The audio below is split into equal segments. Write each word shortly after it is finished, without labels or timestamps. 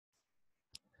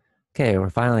Okay, we're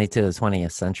finally to the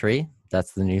 20th century.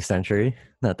 That's the new century,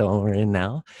 not the one we're in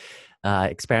now.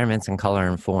 Experiments in color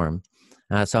and form.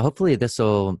 So hopefully this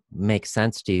will make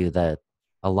sense to you that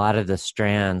a lot of the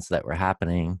strands that were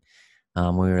happening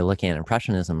when we were looking at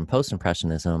Impressionism and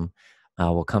Post-Impressionism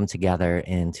will come together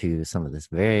into some of this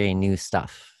very new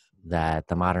stuff that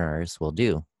the modern artists will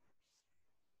do.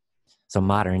 So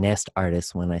modernist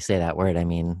artists, when I say that word, I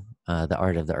mean the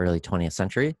art of the early 20th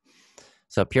century.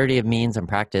 So purity of means and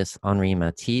practice, Henri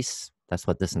Matisse. That's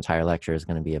what this entire lecture is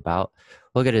going to be about.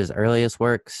 We'll look at his earliest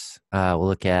works. We'll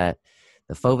look at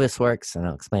the Fauvism works, and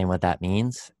I'll explain what that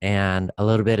means, and a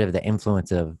little bit of the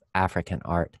influence of African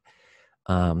art.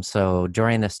 So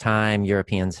during this time,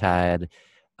 Europeans had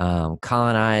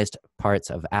colonized parts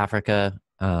of Africa,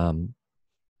 and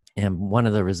one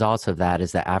of the results of that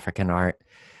is that African art,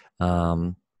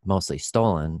 mostly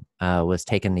stolen, was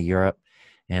taken to Europe,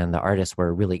 and the artists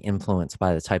were really influenced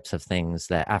by the types of things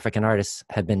that African artists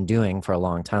had been doing for a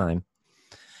long time.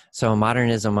 So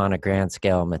modernism on a grand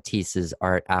scale, Matisse's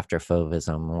art after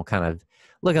Fauvism. We'll kind of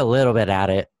look a little bit at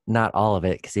it, not all of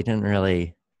it, because he didn't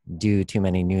really do too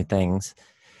many new things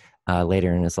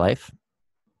later in his life.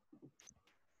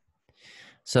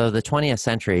 So the 20th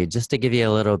century, just to give you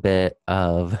a little bit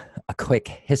of a quick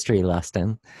history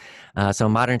lesson. So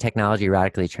modern technology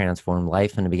radically transformed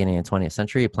life in the beginning of the 20th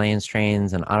century. Planes,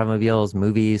 trains, and automobiles,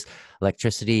 movies,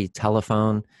 electricity,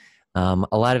 telephone. A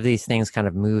lot of these things kind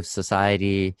of moved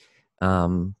society,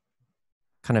 kind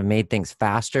of made things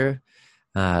faster,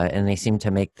 and they seem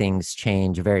to make things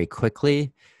change very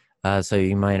quickly. So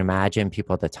you might imagine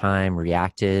people at the time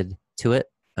reacted to it.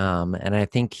 And I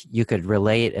think you could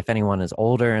relate, if anyone is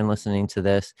older and listening to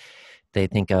this, they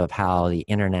think of how the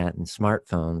internet and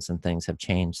smartphones and things have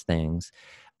changed things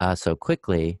so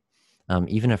quickly.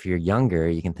 Even if you're younger,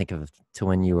 you can think of to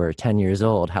when you were 10 years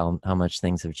old, how much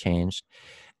things have changed.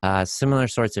 Similar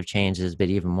sorts of changes, but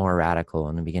even more radical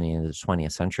in the beginning of the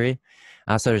 20th century.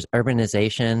 So there's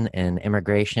urbanization and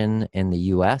immigration in the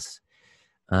U.S.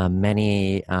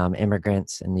 Many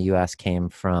immigrants in the U.S. came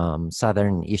from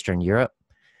Southern and Eastern Europe,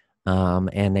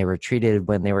 and they were treated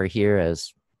when they were here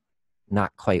as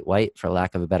not quite white, for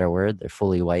lack of a better word. They're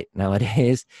fully white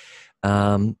nowadays.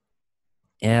 And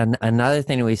another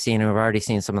thing that we've seen, and we've already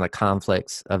seen some of the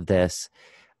conflicts of this,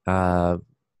 the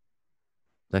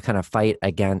kind of fight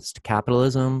against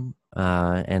capitalism,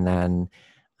 and then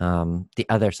the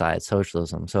other side,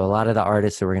 socialism. So a lot of the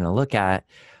artists that we're going to look at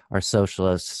are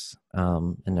socialists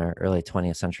in the early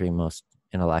 20th century. Most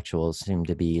intellectuals seem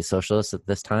to be socialists at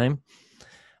this time.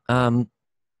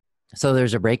 So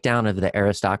there's a breakdown of the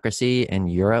aristocracy in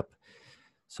Europe.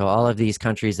 So all of these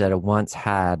countries that once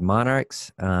had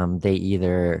monarchs, they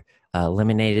either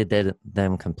eliminated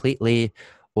them completely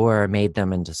or made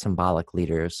them into symbolic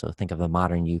leaders. So think of the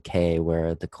modern UK,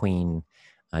 where the Queen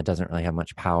doesn't really have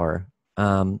much power.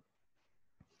 So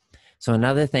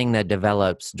another thing that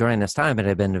develops during this time, but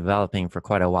had been developing for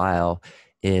quite a while,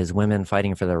 is women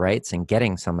fighting for their rights and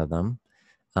getting some of them.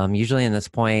 Usually in this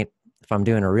point, if I'm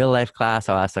doing a real life class,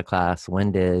 I'll ask the class,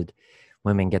 when did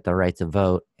women get the right to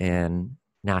vote in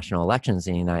national elections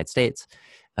in the United States?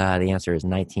 The answer is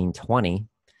 1920.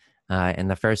 And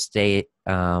the first state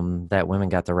that women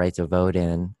got the right to vote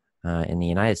in the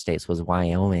United States was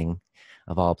Wyoming,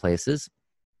 of all places.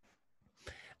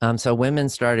 So women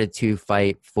started to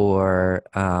fight for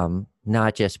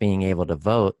not just being able to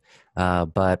vote,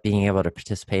 but being able to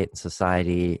participate in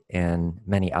society in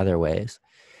many other ways.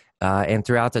 And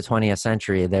throughout the 20th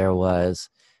century, there was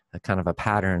a kind of a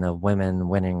pattern of women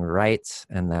winning rights,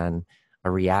 and then a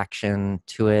reaction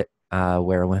to it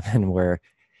where women were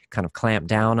kind of clamped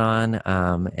down on,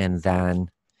 and then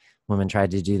women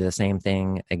tried to do the same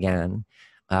thing again.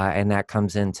 And that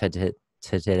comes into to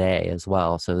today as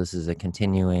well. So this is a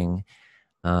continuing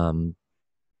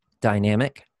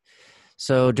dynamic.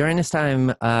 So during this time,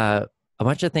 a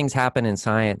bunch of things happen in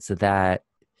science that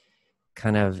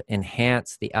kind of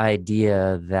enhance the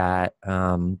idea that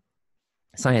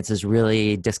science is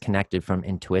really disconnected from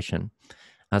intuition.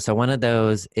 So one of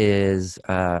those is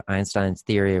Einstein's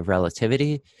theory of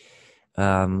relativity.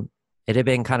 It had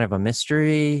been kind of a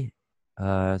mystery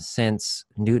since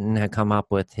Newton had come up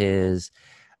with his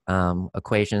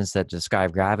equations that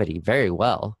describe gravity very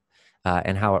well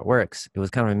and how it works. It was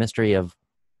kind of a mystery of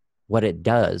what it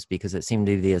does, because it seemed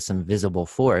to be this invisible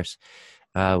force,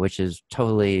 which is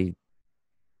totally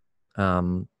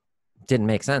didn't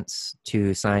make sense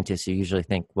to scientists who usually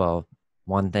think, well,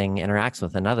 one thing interacts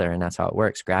with another, and that's how it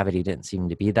works. Gravity didn't seem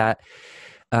to be that.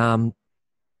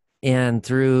 And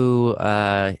through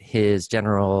his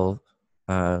general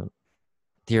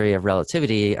theory of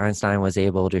relativity, Einstein was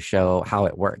able to show how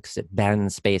it works. It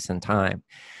bends space and time.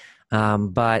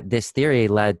 But this theory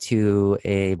led to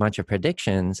a bunch of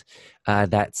predictions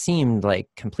that seemed like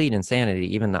complete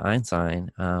insanity, even to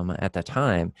Einstein at the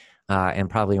time, and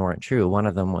probably weren't true. One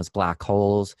of them was black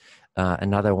holes.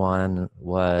 Another one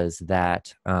was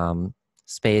that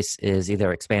space is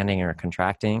either expanding or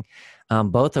contracting,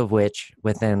 both of which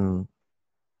within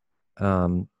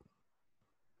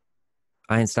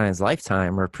Einstein's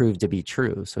lifetime were proved to be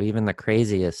true. So even the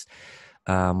craziest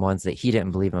ones that he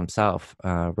didn't believe himself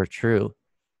were true.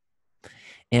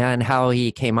 And how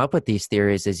he came up with these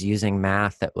theories is using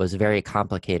math that was very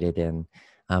complicated and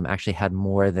actually had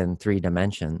more than 3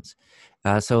 dimensions.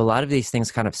 So a lot of these things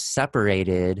kind of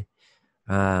separated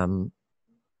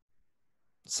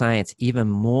science even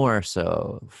more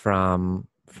so from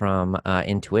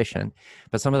intuition.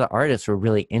 But some of the artists were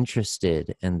really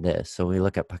interested in this. So when we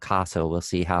look at Picasso, we'll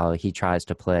see how he tries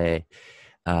to play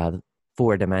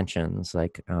 4 dimensions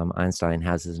like Einstein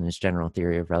has in his general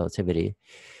theory of relativity.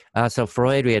 So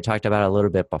Freud, we had talked about a little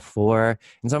bit before.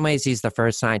 In some ways, he's the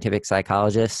first scientific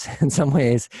psychologist. In some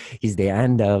ways, he's the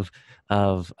end of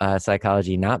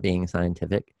psychology not being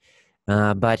scientific.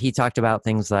 But he talked about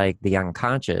things like the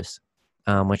unconscious,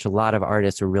 which a lot of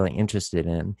artists were really interested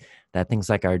in, that things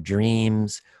like our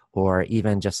dreams or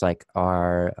even just like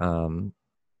our,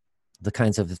 the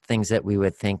kinds of things that we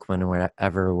would think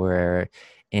whenever we're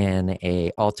in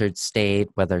a altered state,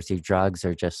 whether through drugs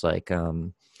or just like,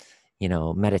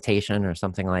 meditation or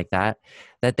something like that,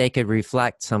 that they could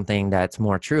reflect something that's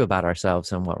more true about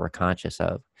ourselves and what we're conscious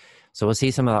of. So we'll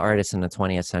see some of the artists in the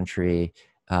 20th century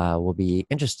will be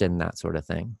interested in that sort of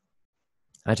thing.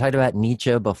 I talked about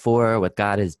Nietzsche before with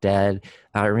God is dead.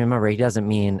 Remember, he doesn't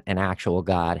mean an actual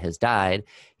God has died.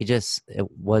 He just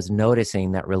was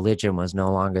noticing that religion was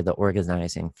no longer the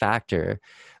organizing factor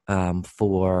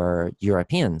for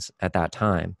Europeans at that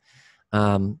time.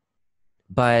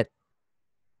 But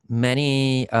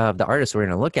many of the artists we're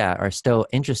going to look at are still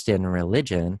interested in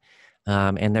religion.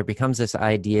 And there becomes this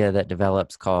idea that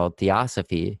develops called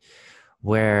theosophy,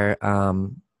 where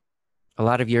a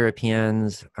lot of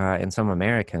Europeans and some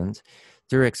Americans,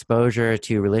 through exposure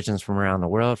to religions from around the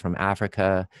world, from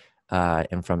Africa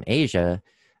and from Asia,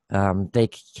 they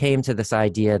came to this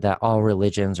idea that all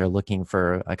religions are looking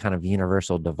for a kind of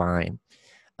universal divine.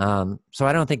 So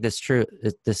I don't think this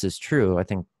is true. I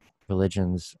think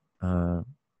religions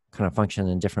kind of function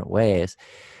in different ways.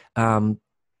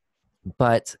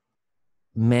 But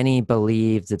many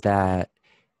believed that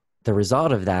the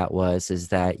result of that is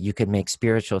that you could make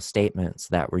spiritual statements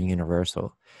that were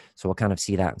universal. So we'll kind of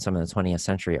see that in some of the 20th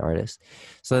century artists.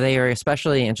 So they are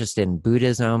especially interested in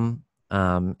Buddhism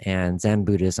and Zen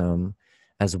Buddhism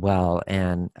as well.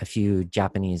 And a few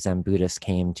Japanese Zen Buddhists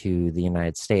came to the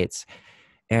United States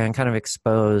and kind of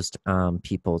exposed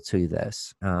people to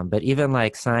this. But even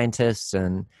like scientists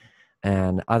and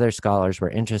other scholars were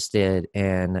interested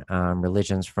in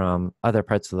religions from other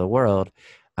parts of the world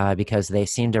because they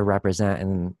seem to represent,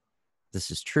 and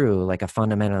this is true, like a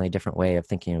fundamentally different way of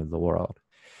thinking of the world.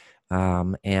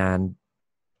 And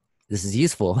this is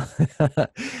useful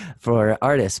for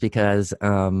artists because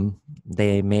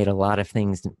they made a lot of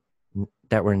things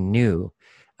that were new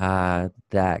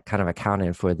that kind of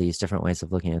accounted for these different ways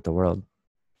of looking at the world.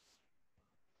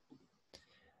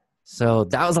 So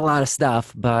that was a lot of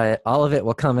stuff, but all of it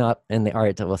will come up in the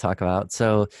art that we'll talk about.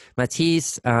 So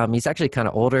Matisse, he's actually kind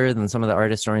of older than some of the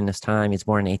artists during this time. He's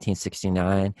born in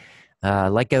 1869.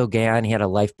 Like Gauguin, he had a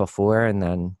life before and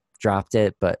then dropped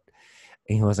it, but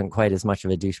he wasn't quite as much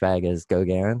of a douchebag as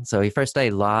Gauguin. So he first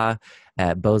studied law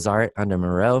at Beaux-Arts under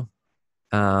Moreau.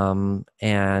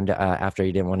 And after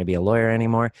he didn't want to be a lawyer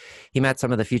anymore, he met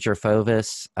some of the future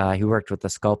Fauvists. He worked with the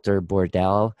sculptor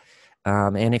Bourdelle.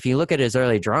 And if you look at his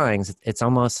early drawings, it's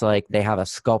almost like they have a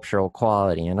sculptural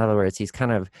quality. In other words, he's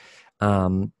kind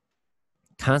of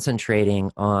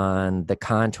concentrating on the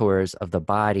contours of the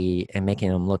body and making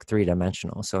them look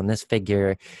 3-dimensional. So in this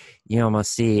figure, you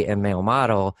almost see a male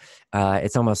model.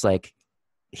 It's almost like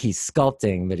he's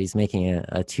sculpting, but he's making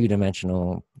a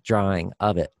 2-dimensional drawing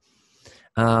of it.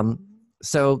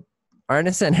 So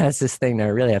Arneson has this thing that I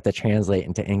really have to translate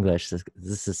into English.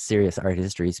 This is serious art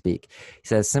history speak. He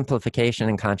says, simplification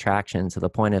and contraction to the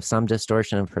point of some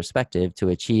distortion of perspective to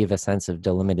achieve a sense of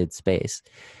delimited space.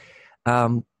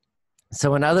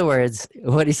 So in other words,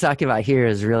 what he's talking about here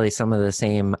is really some of the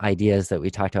same ideas that we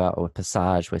talked about with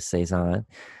Passage, with Cézanne.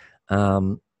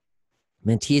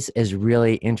 Matisse is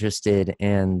really interested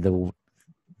in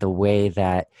the way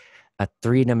that a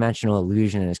 3-dimensional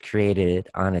illusion is created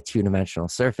on a 2-dimensional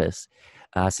surface.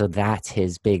 So that's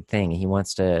his big thing. He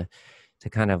wants to to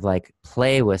kind of like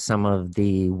play with some of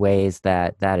the ways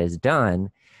that that is done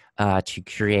to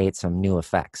create some new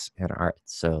effects in art.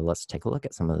 So let's take a look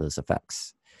at some of those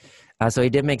effects. So he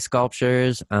did make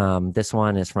sculptures. This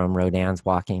one is from Rodin's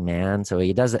Walking Man. So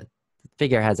he does it,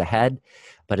 figure has a head,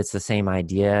 but it's the same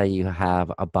idea. You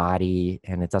have a body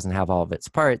and it doesn't have all of its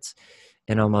parts.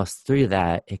 And almost through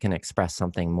that, it can express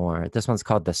something more. This one's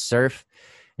called the serf.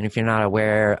 And if you're not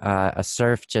aware, a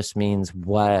serf just means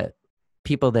what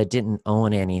people that didn't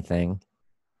own anything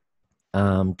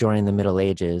during the Middle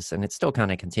Ages, and it still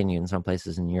kind of continued in some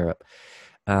places in Europe,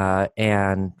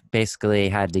 and basically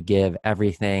had to give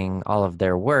everything, all of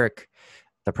their work,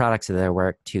 the products of their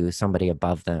work, to somebody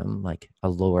above them, like a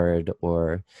lord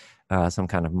or some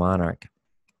kind of monarch.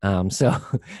 So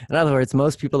in other words,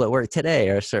 most people that work today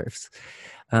are serfs.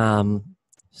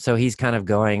 So he's kind of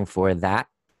going for that.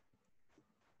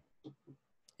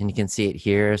 And you can see it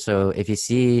here. So if you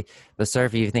see the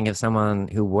serf, you think of someone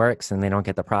who works and they don't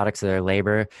get the products of their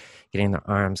labor, getting their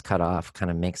arms cut off kind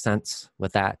of makes sense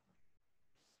with that.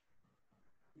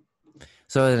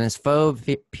 So in his Fauve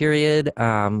period,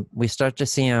 we start to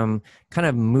see him kind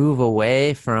of move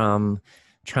away from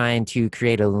trying to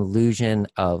create an illusion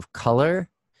of color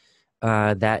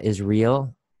that is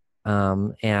real.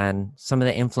 And some of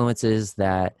the influences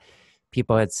that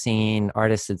people had seen,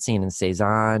 artists had seen in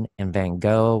Cézanne and Van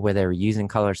Gogh, where they were using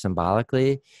color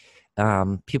symbolically.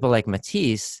 People like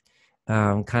Matisse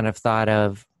kind of thought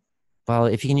of, well,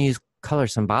 if you can use color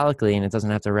symbolically and it doesn't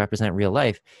have to represent real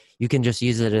life, you can just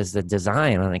use it as the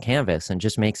design on a canvas and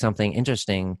just make something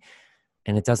interesting.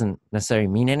 And it doesn't necessarily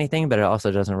mean anything, but it also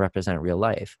doesn't represent real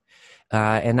life.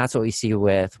 And that's what we see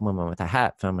with Woman with a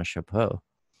Hat, Femme à Chapeau.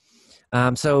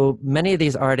 So many of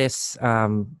these artists,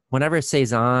 whenever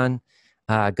Cézanne,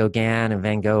 Gauguin, and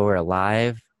Van Gogh were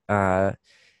alive, there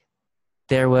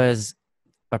was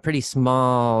a pretty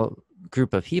small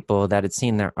group of people that had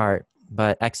seen their art,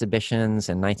 but exhibitions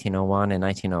in 1901 and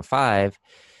 1905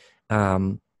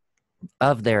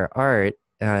 of their art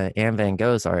and Van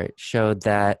Gogh's art showed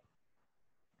that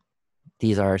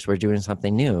these artists were doing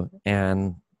something new,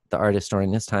 and the artists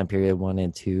during this time period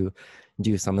wanted to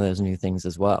do some of those new things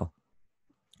as well.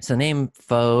 So name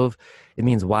Fauve, it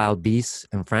means wild beasts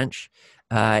in French.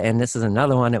 And this is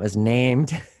another one that was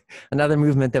named, another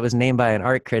movement that was named by an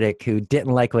art critic who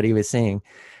didn't like what he was seeing.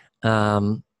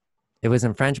 It was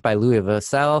in French by Louis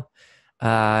Vaucel.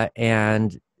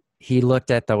 And he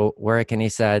looked at the work and he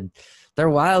said, they're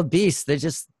wild beasts. They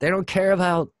don't care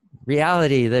about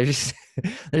reality. They're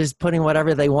just putting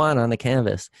whatever they want on the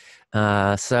canvas.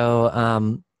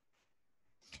 And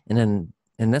then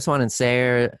in this one in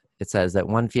Sayre, it says that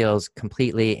one feels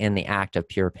completely in the act of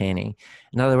pure painting.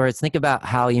 In other words, think about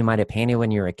how you might have painted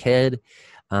when you were a kid.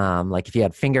 Like if you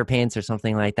had finger paints or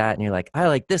something like that, and you're like, I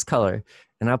like this color,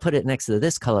 and I'll put it next to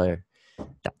this color.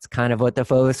 That's kind of what the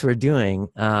Fauvists were doing.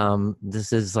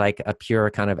 This is like a pure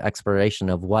kind of exploration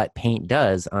of what paint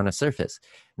does on a surface,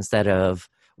 instead of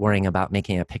worrying about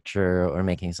making a picture or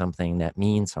making something that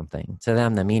means something. To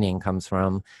them, the meaning comes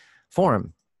from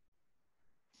form.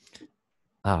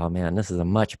 Oh man, this is a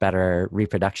much better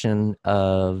reproduction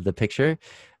of the picture.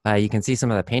 You can see some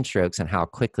of the paint strokes and how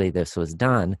quickly this was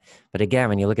done. But again,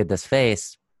 when you look at this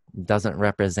face, it doesn't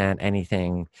represent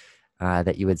anything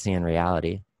that you would see in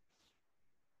reality.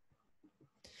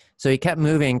 So he kept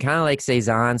moving, kind of like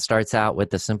Cézanne starts out with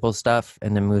the simple stuff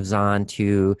and then moves on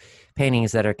to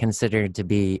paintings that are considered to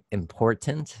be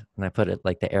important. And I put it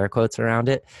like the air quotes around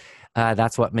it.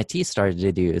 That's what Matisse started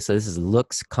to do. So this is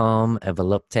luxe, calme, et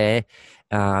volupté.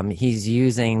 He's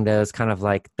using those kind of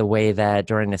like the way that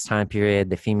during this time period,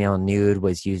 the female nude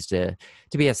was used to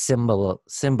be a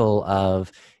symbol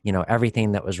of, you know,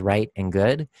 everything that was right and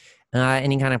good.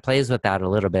 And he kind of plays with that a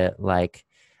little bit, like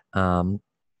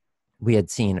we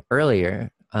had seen earlier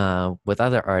with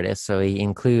other artists. So he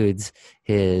includes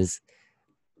his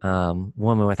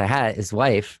woman with a hat, his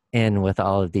wife, in with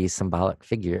all of these symbolic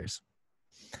figures.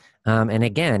 And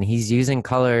again, he's using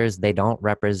colors. They don't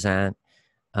represent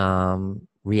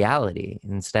reality.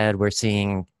 Instead, we're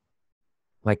seeing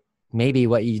like maybe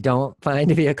what you don't find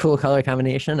to be a cool color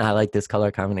combination. I like this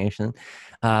color combination.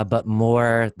 But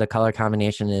more the color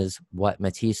combination is what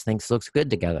Matisse thinks looks good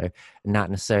together,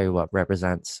 not necessarily what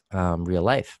represents real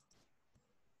life.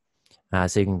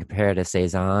 So you can compare it to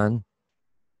Cézanne,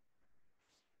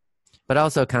 but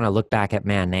also kind of look back at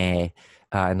Manet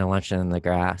in The Luncheon in the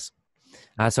Grass.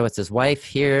 So it's his wife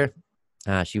here.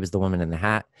 She was the woman in the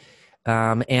hat.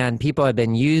 And people have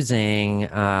been using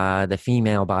the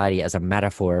female body as a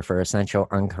metaphor for essential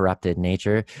uncorrupted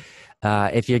nature.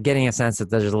 If you're getting a sense that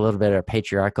there's a little bit of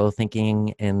patriarchal thinking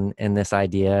in this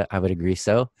idea, I would agree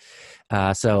so.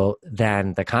 So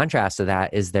then the contrast to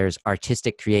that is there's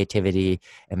artistic creativity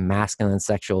and masculine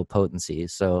sexual potency.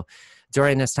 So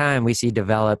during this time, we see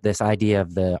develop this idea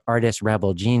of the artist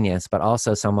rebel genius, but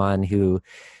also someone who,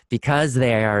 because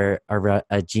they are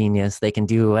a genius, they can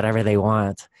do whatever they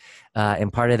want.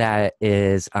 And part of that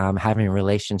is having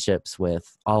relationships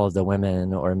with all of the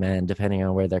women or men, depending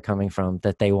on where they're coming from,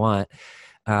 that they want,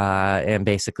 and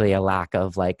basically a lack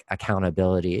of like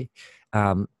accountability.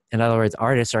 In other words,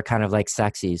 artists are kind of like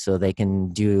sexy, so they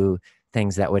can do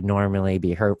things that would normally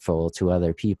be hurtful to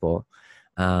other people,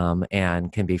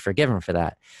 and can be forgiven for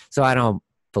that. So I don't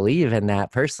believe in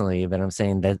that personally, but I'm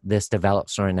saying that this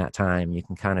develops during that time. You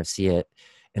can kind of see it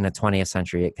in the 20th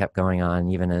century. It kept going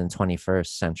on even in the 21st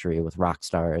century with rock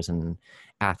stars and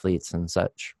athletes and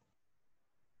such.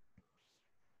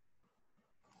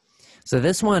 So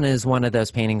this one is one of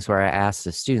those paintings where I asked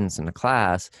the students in the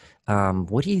class,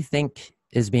 what do you think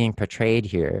is being portrayed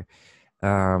here?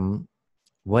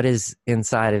 What is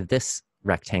inside of this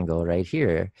rectangle right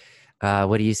here?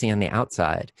 What do you see on the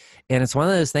outside? And it's one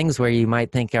of those things where you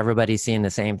might think everybody's seeing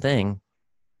the same thing,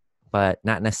 but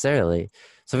not necessarily.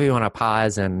 So if you want to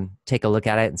pause and take a look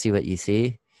at it and see what you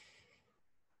see,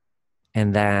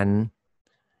 and then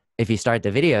if you start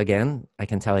the video again, I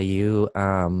can tell you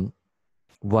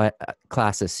what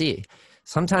classes see.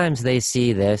 Sometimes they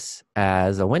see this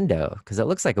as a window because it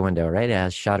looks like a window, right? It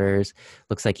has shutters,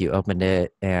 looks like you opened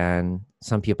it, and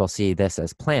some people see this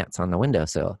as plants on the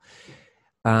windowsill.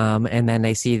 And then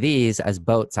they see these as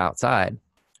boats outside.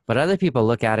 But other people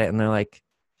look at it and they're like,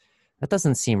 that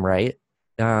doesn't seem right.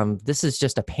 This is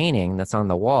just a painting that's on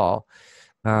the wall.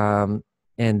 And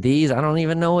these, I don't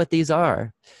even know what these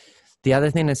are. The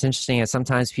other thing that's interesting is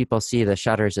sometimes people see the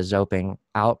shutters as opening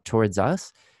out towards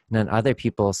us, and then other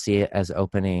people see it as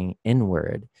opening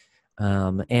inward.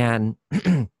 And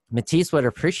Matisse would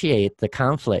appreciate the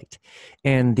conflict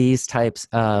in these types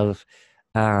of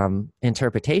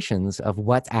interpretations of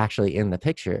what's actually in the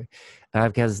picture.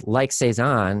 Because like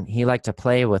Cezanne, he liked to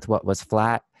play with what was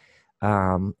flat,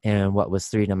 and what was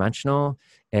three-dimensional,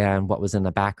 and what was in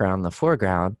the background, the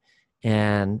foreground,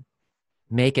 and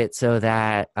make it so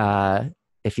that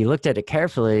if you looked at it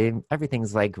carefully,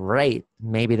 everything's like right.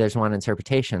 Maybe there's one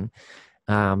interpretation,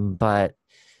 but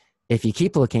if you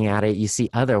keep looking at it, you see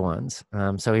other ones.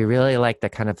 So he really liked the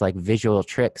kind of like visual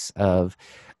tricks of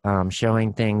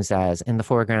showing things as in the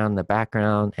foreground, the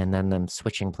background, and then them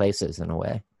switching places in a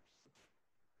way.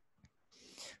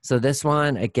 So this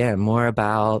one, again, more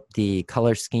about the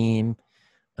color scheme.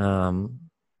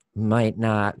 Might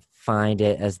not find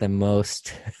it as the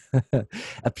most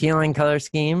appealing color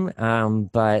scheme,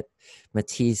 but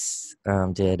Matisse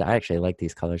did. I actually like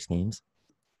these color schemes.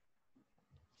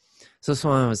 So this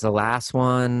one was the last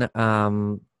one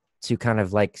to kind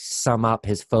of like sum up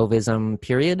his Fauvism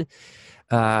period.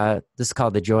 This is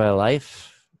called The Joy of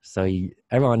Life. So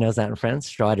everyone knows that in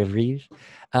French, Joie de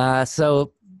vivre.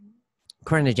 So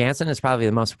according to Jansen, it's probably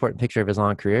the most important picture of his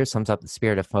long career. Sums up the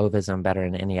spirit of Fauvism better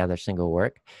than any other single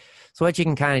work. So what you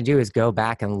can kind of do is go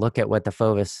back and look at what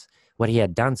what he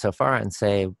had done so far and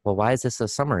say, well, why is this a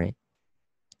summary?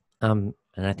 And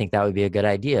I think that would be a good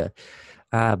idea.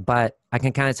 But I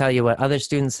can kind of tell you what other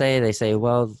students say. They say,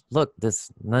 well, look,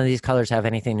 none of these colors have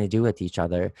anything to do with each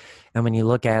other. And when you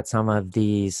look at some of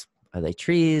these, are they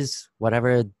trees,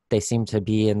 whatever, they seem to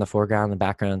be in the foreground and the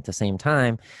background at the same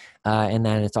time. And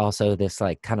then it's also this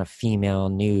like kind of female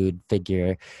nude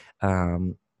figure,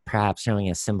 perhaps showing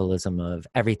a symbolism of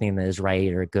everything that is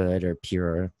right or good or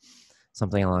pure,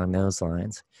 something along those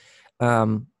lines.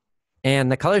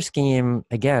 And the color scheme,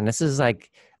 again, this is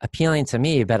like appealing to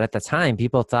me, but at the time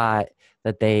people thought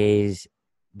that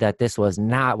this was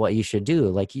not what you should do.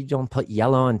 Like you don't put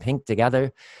yellow and pink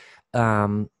together.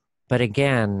 But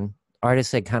again,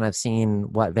 artists had kind of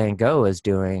seen what Van Gogh was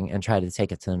doing and tried to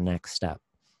take it to the next step.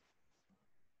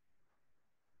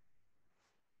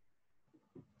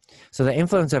 So the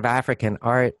influence of African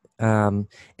art, and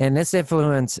this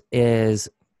influence is,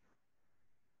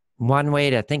 one way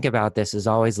to think about this is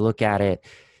always look at it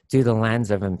through the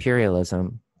lens of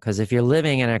imperialism. Because if you're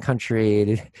living in a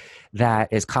country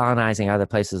that is colonizing other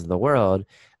places of the world,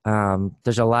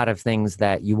 there's a lot of things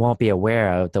that you won't be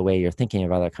aware of the way you're thinking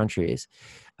of other countries.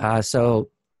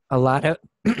 So a lot of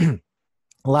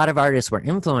a lot of artists were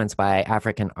influenced by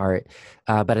African art,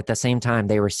 but at the same time,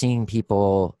 they were seeing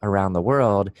people around the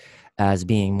world as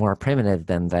being more primitive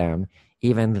than them,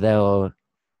 even though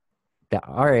the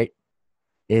art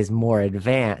is more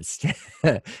advanced,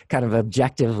 kind of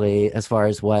objectively, as far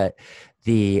as what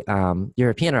the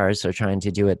European artists are trying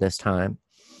to do at this time.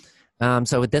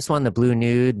 So with this one, the Blue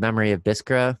Nude, Memory of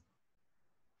Biskra,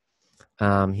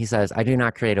 he says, I do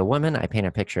not create a woman, I paint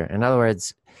a picture. In other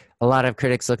words, a lot of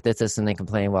critics looked at this and they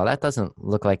complain, well, that doesn't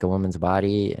look like a woman's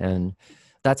body. And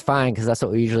that's fine because that's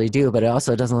what we usually do, but it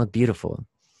also doesn't look beautiful.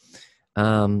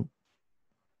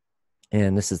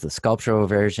 And this is the sculptural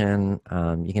version.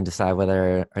 You can decide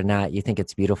whether or not you think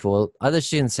it's beautiful. Other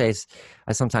students say,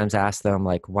 I sometimes ask them,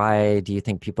 like, why do you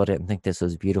think people didn't think this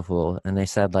was beautiful? And they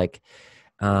said, like,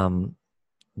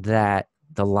 that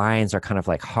the lines are kind of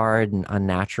like hard and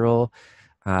unnatural,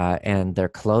 and they're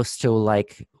close to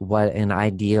like what an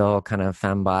ideal kind of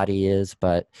femme body is,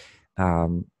 but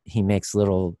he makes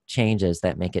little changes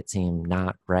that make it seem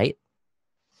not right,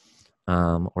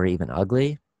 or even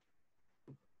ugly.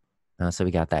 So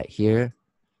we got that here.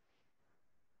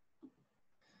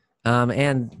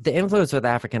 And the influence with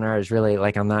African art is really,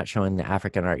 like, I'm not showing the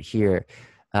African art here,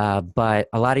 but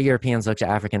a lot of Europeans looked at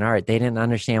African art. They didn't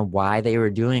understand why they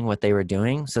were doing what they were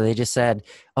doing. So they just said,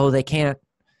 oh, they can't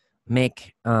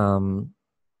make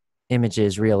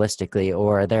images realistically,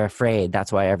 or they're afraid.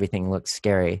 That's why everything looks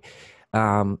scary.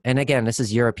 And again, this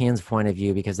is Europeans' point of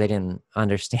view because they didn't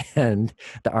understand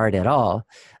the art at all.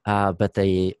 But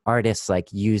the artists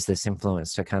like use this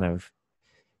influence to kind of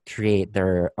create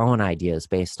their own ideas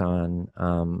based on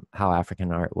how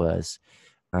African art was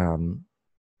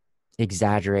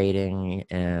exaggerating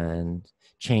and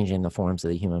changing the forms of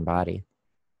the human body.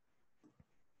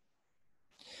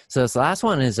 So this last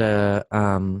one is or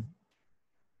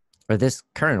this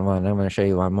current one, I'm going to show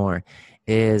you one more,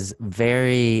 is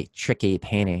very tricky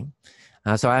painting.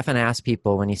 So I often ask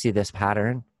people, when you see this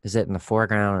pattern, is it in the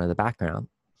foreground or the background?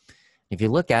 If you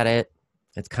look at it,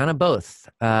 it's kind of both.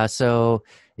 So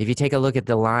if you take a look at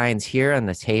the lines here on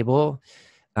the table,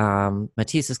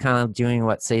 Matisse is kind of doing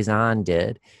what Cézanne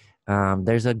did.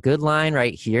 There's a good line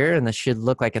right here, and this should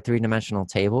look like a three-dimensional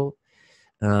table.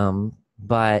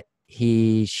 But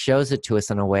he shows it to us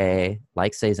in a way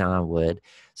like Cézanne would,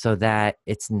 so that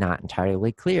it's not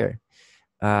entirely clear.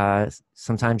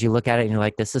 Sometimes you look at it and you're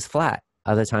like, this is flat.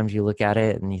 Other times you look at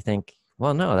it and you think,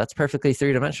 well, no, that's perfectly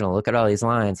three-dimensional. Look at all these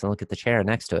lines and look at the chair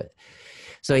next to it.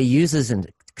 So he uses a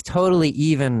totally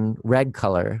even red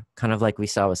color, kind of like we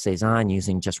saw with Cézanne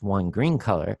using just one green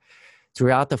color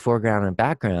throughout the foreground and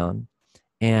background.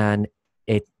 And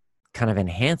it kind of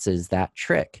enhances that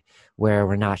trick where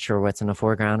we're not sure what's in the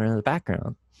foreground or in the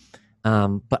background.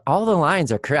 But all the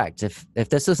lines are correct. If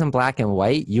this was in black and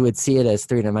white, you would see it as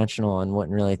three-dimensional and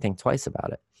wouldn't really think twice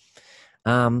about it.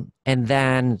 And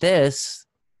then this,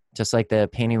 just like the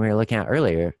painting we were looking at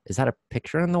earlier, is that a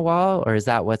picture on the wall or is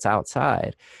that what's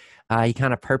outside? He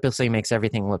kind of purposely makes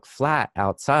everything look flat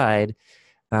outside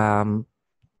to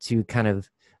kind of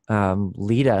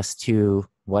lead us to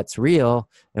what's real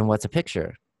and what's a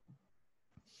picture.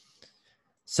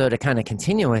 So to kind of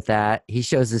continue with that, he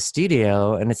shows his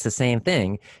studio and it's the same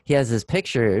thing. He has his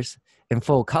pictures in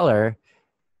full color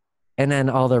and then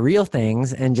all the real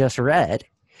things in just red.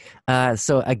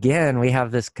 So again, we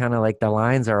have this kind of like the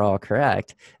lines are all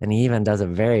correct. And he even does a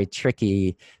very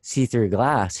tricky see-through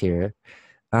glass here.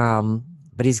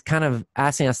 But he's kind of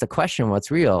asking us the question,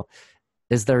 what's real?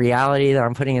 Is the reality that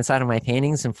I'm putting inside of my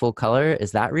paintings in full color,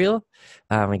 is that real?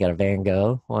 We got a Van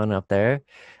Gogh one up there.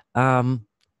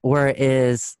 Or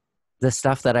is the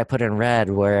stuff that I put in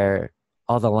red where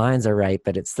all the lines are right,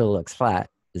 but it still looks flat,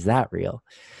 is that real?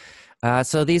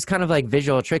 So these kind of like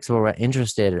visual tricks were what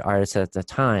interested artists at the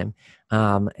time.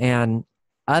 And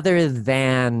other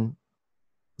than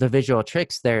the visual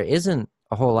tricks, there isn't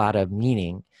a whole lot of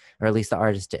meaning, or at least the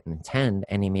artist didn't intend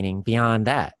any meaning beyond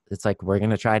that. It's like, we're going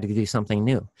to try to do something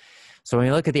new. So when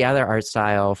you look at the other art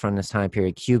style from this time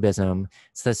period, Cubism,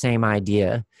 it's the same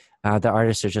idea. The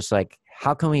artists are just like,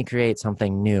 how can we create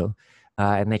something new?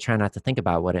 And they try not to think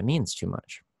about what it means too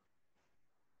much.